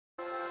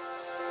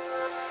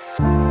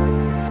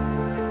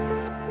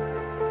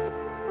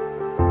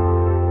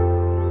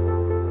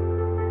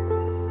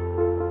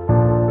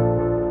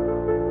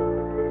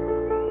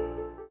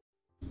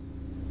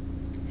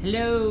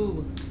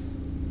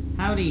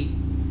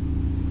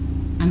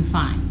I'm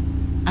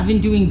fine. I've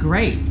been doing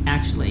great,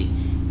 actually.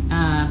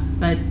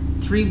 But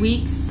 3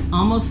 weeks,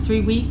 almost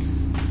 3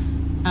 weeks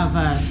of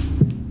a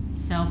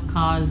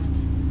self-caused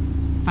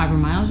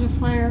fibromyalgia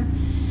flare.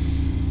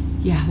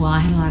 Yeah, well, I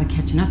had a lot of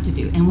catching up to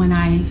do. And when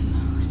I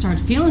started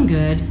feeling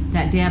good,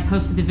 that day I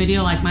posted the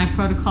video, like my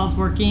protocol's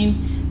working.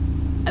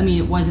 I mean,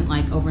 it wasn't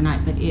like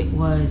overnight, but it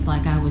was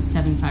like I was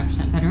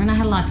 75% better, and I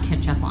had a lot to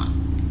catch up on.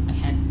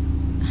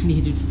 I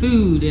needed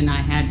food, and I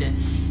had to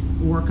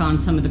work on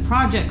some of the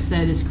projects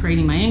that is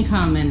creating my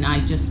income, and I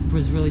just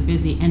was really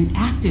busy and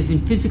active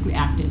and physically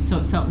active, so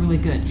it felt really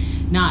good.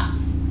 Not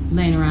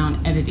laying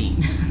around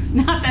editing.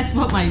 Not that's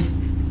what my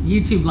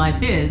YouTube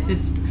life is.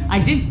 I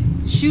did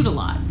shoot a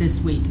lot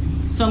this week,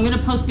 so I'm gonna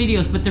post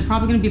videos, but they're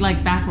probably gonna be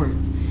like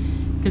backwards,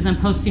 because I'm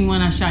posting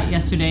one I shot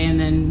yesterday and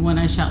then one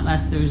I shot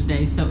last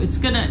Thursday. So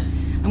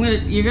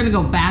you're gonna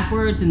go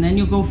backwards and then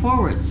you'll go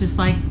forwards, just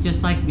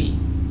like me.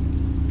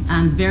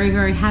 I'm very,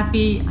 very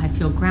happy. I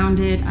feel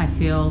grounded. I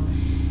feel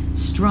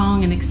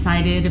strong and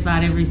excited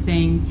about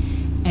everything.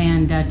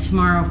 And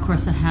tomorrow, of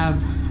course, I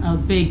have a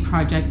big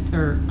project,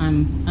 or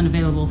I'm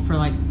unavailable for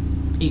like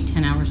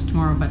 8-10 hours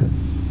tomorrow. But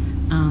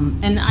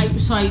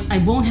I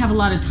won't have a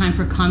lot of time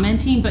for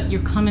commenting, but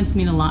your comments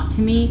mean a lot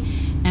to me,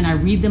 and I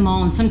read them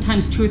all, and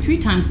sometimes 2 or 3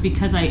 times,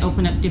 because I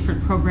open up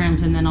different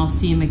programs and then I'll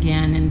see them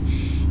again,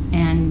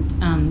 and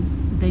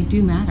they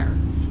do matter.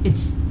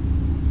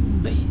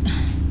 But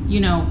you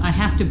know, I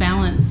have to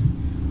balance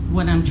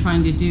what I'm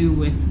trying to do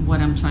with what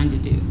I'm trying to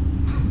do.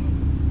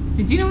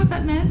 Did you know what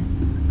that meant?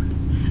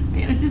 I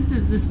mean, it's just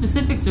the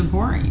specifics are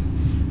boring,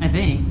 I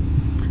think.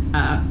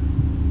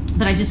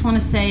 But I just want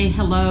to say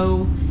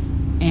hello,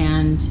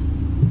 and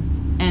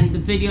the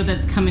video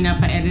that's coming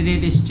up I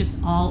edited is just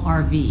all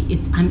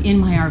RV. I'm in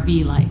my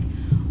RV like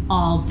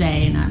all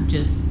day, and I'm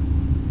just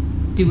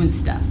doing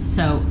stuff.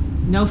 So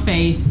no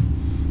face,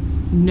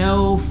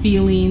 no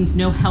feelings,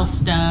 no health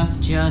stuff,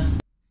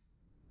 just.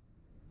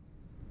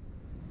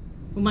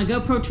 Well, my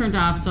GoPro turned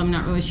off, so I'm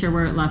not really sure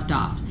where it left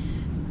off.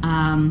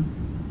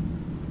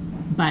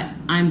 But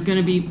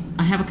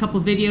I have a couple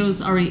videos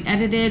already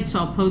edited, so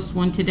I'll post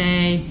one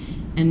today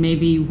and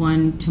maybe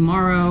one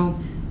tomorrow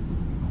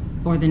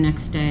or the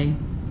next day.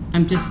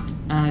 I'm just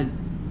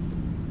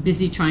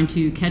busy trying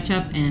to catch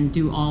up and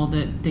do all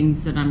the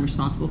things that I'm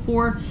responsible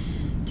for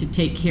to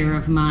take care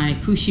of my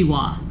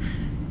fushiwa.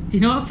 Do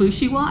you know what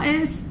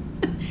fushiwa is?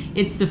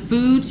 It's the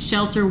food,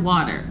 shelter,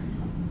 water.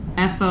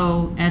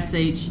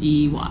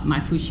 FOSHE, my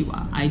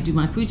fushiwa. I do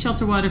my food,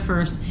 shelter, water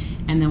first,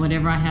 and then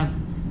whatever I have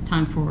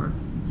time for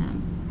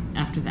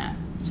after that.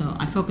 So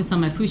I focus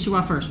on my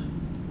fushiwa first,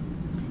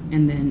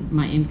 and then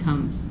my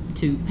income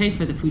to pay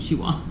for the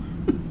fushiwa.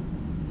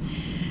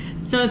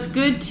 So it's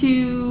good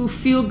to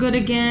feel good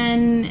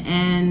again,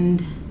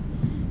 and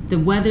the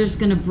weather's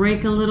gonna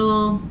break a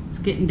little. It's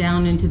getting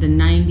down into the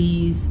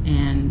 90s,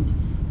 and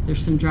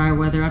there's some drier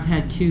weather. I've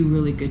had 2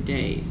 really good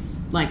days,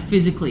 like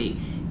physically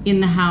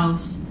in the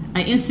house.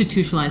 I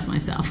institutionalized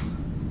myself.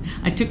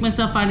 I took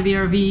myself out of the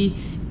RV.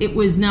 It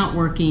was not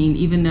working,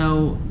 even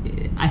though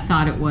I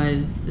thought it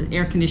was. The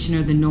air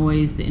conditioner, the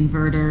noise, the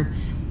inverter.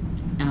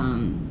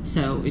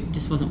 So it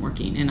just wasn't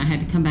working. And I had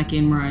to come back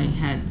in where I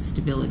had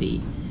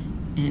stability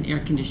and air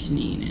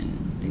conditioning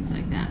and things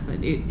like that.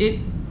 But it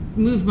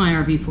moved my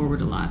RV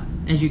forward a lot.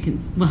 As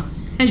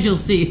you'll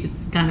see,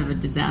 it's kind of a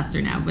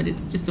disaster now, but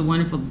it's just a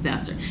wonderful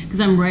disaster,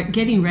 because I'm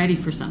getting ready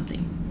for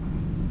something.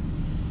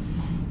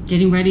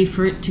 Getting ready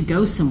for it to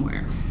go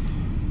somewhere,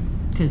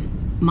 because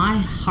my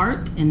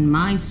heart and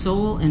my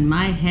soul and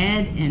my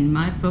head and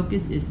my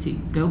focus is to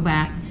go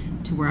back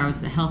to where I was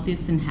the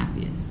healthiest and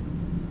happiest,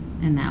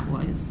 and that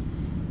was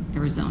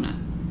Arizona.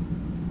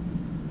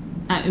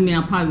 I mean,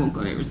 I probably won't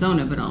go to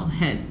Arizona, but I'll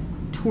head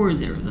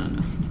towards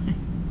Arizona.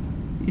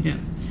 You know,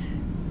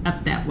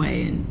 up that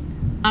way and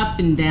up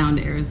and down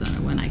to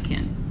Arizona when I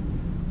can.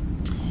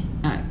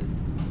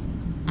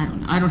 I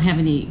don't know. I don't have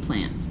any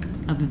plans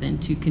other than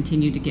to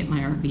continue to get my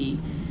RV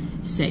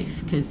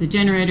safe, because the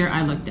generator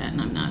I looked at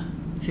and I'm not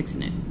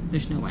fixing it.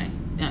 There's no way.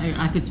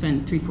 I could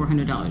spend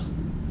 $300-400.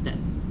 That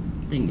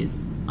thing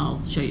is,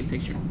 I'll show you a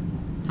picture.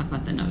 Talk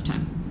about that another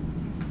time.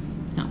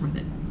 It's not worth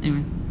it.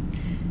 Anyway,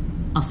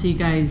 I'll see you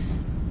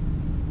guys.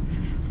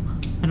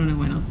 I don't know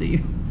when I'll see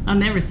you. I'll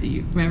never see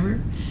you,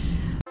 remember?